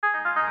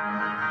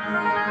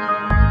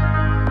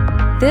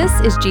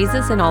This is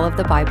Jesus in All of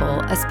the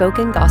Bible, a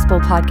spoken gospel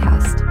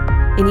podcast.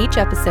 In each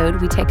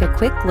episode, we take a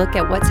quick look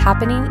at what's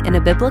happening in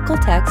a biblical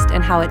text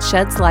and how it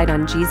sheds light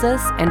on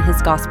Jesus and his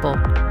gospel.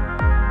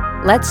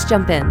 Let's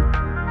jump in.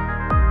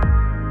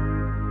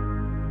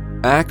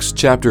 Acts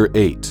chapter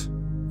 8.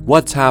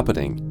 What's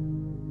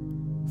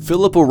happening?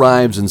 Philip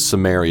arrives in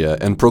Samaria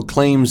and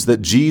proclaims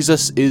that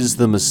Jesus is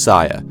the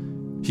Messiah.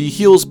 He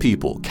heals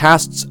people,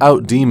 casts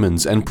out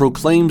demons, and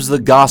proclaims the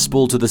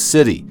gospel to the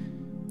city.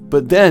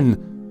 But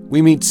then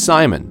we meet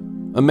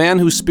Simon, a man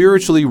who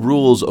spiritually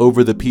rules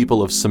over the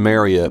people of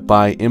Samaria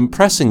by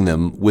impressing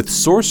them with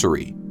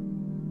sorcery.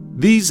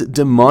 These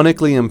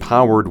demonically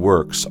empowered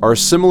works are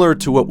similar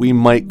to what we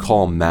might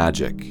call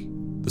magic.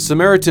 The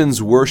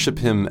Samaritans worship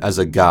him as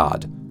a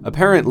god.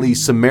 Apparently,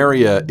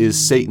 Samaria is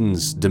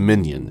Satan's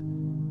dominion.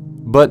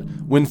 But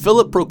when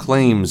Philip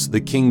proclaims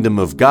the kingdom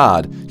of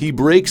God, he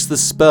breaks the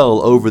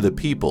spell over the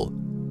people.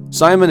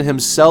 Simon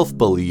himself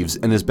believes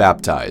and is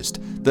baptized.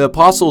 The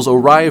apostles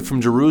arrive from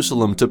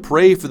Jerusalem to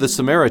pray for the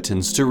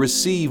Samaritans to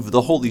receive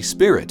the Holy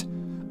Spirit.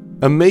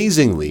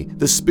 Amazingly,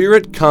 the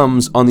Spirit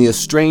comes on the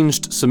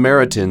estranged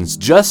Samaritans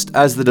just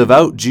as the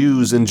devout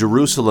Jews in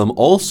Jerusalem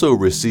also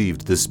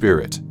received the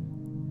Spirit.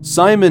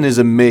 Simon is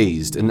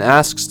amazed and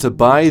asks to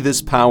buy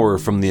this power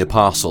from the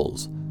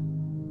apostles.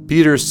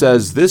 Peter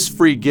says this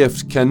free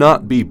gift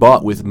cannot be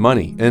bought with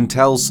money and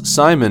tells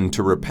Simon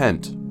to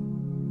repent.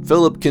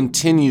 Philip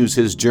continues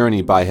his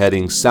journey by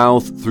heading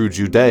south through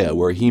Judea,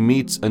 where he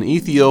meets an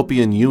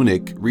Ethiopian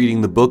eunuch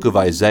reading the book of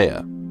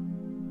Isaiah.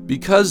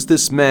 Because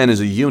this man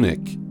is a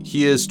eunuch,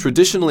 he is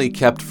traditionally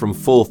kept from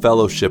full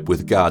fellowship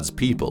with God's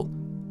people.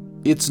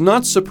 It's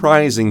not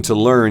surprising to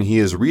learn he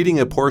is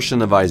reading a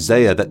portion of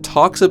Isaiah that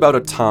talks about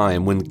a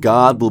time when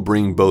God will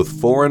bring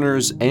both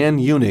foreigners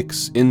and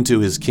eunuchs into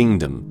his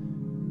kingdom.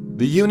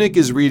 The eunuch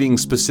is reading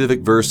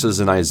specific verses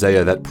in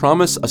Isaiah that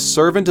promise a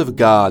servant of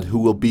God who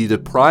will be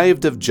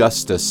deprived of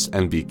justice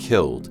and be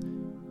killed.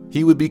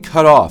 He would be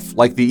cut off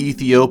like the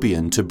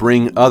Ethiopian to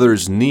bring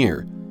others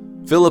near.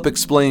 Philip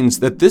explains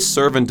that this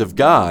servant of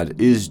God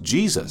is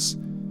Jesus.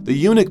 The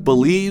eunuch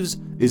believes,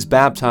 is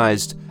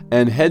baptized,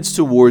 and heads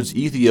towards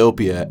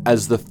Ethiopia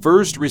as the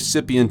first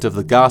recipient of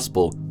the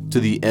gospel to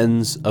the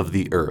ends of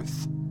the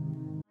earth.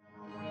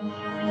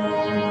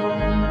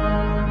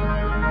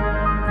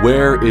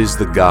 Where is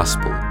the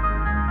gospel?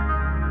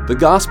 The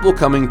gospel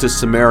coming to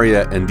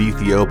Samaria and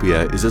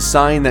Ethiopia is a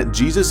sign that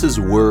Jesus'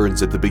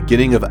 words at the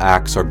beginning of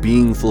Acts are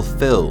being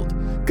fulfilled.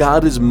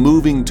 God is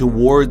moving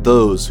toward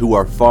those who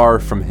are far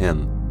from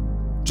him.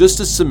 Just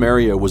as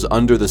Samaria was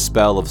under the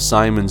spell of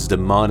Simon's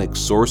demonic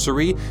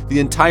sorcery, the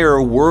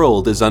entire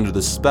world is under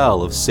the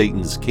spell of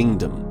Satan's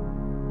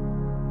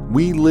kingdom.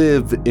 We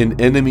live in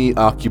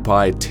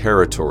enemy-occupied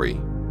territory.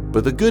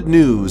 But the good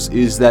news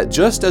is that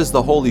just as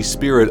the Holy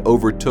Spirit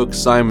overtook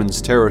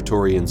Simon's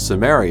territory in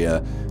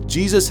Samaria,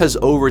 Jesus has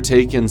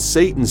overtaken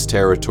Satan's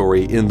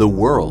territory in the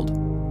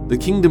world. The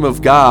kingdom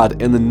of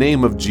God and the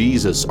name of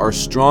Jesus are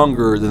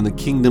stronger than the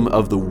kingdom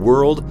of the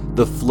world,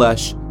 the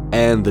flesh,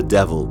 and the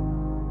devil.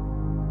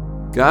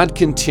 God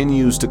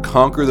continues to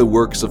conquer the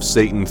works of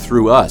Satan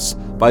through us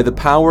by the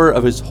power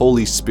of his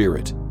Holy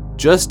Spirit,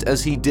 just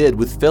as he did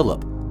with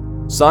Philip.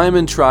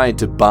 Simon tried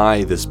to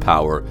buy this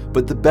power,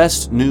 but the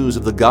best news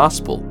of the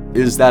gospel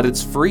is that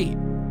it's free.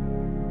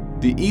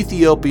 The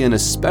Ethiopian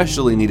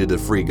especially needed a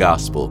free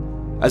gospel.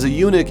 As a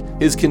eunuch,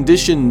 his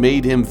condition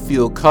made him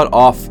feel cut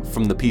off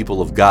from the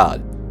people of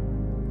God.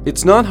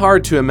 It's not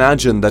hard to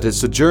imagine that his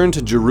sojourn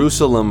to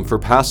Jerusalem for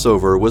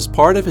Passover was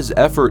part of his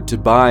effort to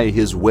buy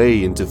his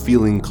way into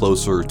feeling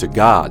closer to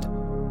God.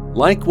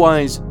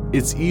 Likewise,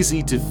 it's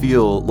easy to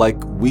feel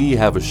like we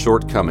have a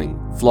shortcoming,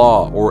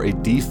 flaw, or a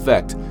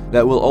defect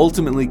that will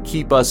ultimately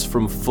keep us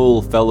from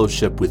full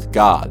fellowship with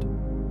God.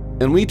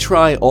 And we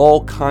try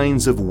all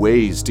kinds of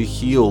ways to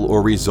heal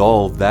or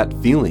resolve that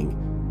feeling.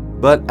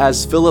 But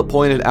as Philip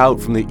pointed out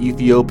from the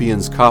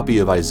Ethiopian's copy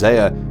of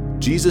Isaiah,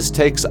 Jesus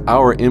takes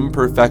our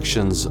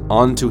imperfections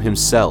onto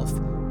himself.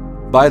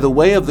 By the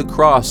way of the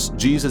cross,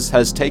 Jesus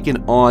has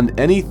taken on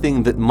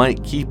anything that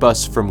might keep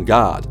us from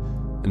God,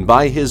 and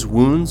by his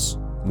wounds,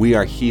 we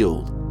are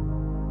healed.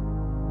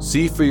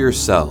 See for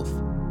yourself.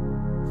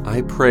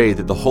 I pray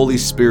that the Holy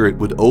Spirit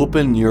would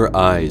open your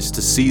eyes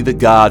to see the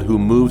God who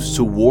moves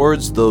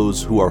towards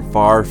those who are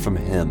far from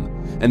him,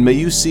 and may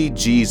you see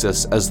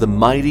Jesus as the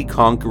mighty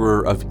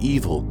conqueror of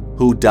evil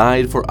who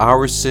died for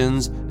our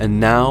sins and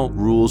now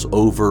rules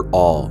over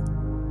all.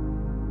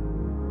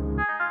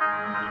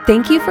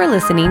 Thank you for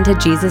listening to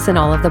Jesus in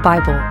All of the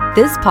Bible.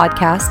 This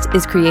podcast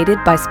is created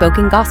by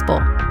Spoken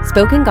Gospel.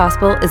 Spoken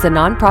Gospel is a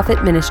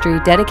nonprofit ministry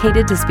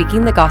dedicated to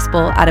speaking the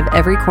gospel out of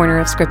every corner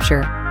of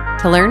Scripture.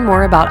 To learn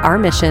more about our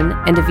mission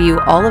and to view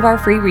all of our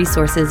free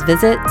resources,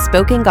 visit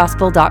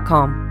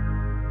spokengospel.com.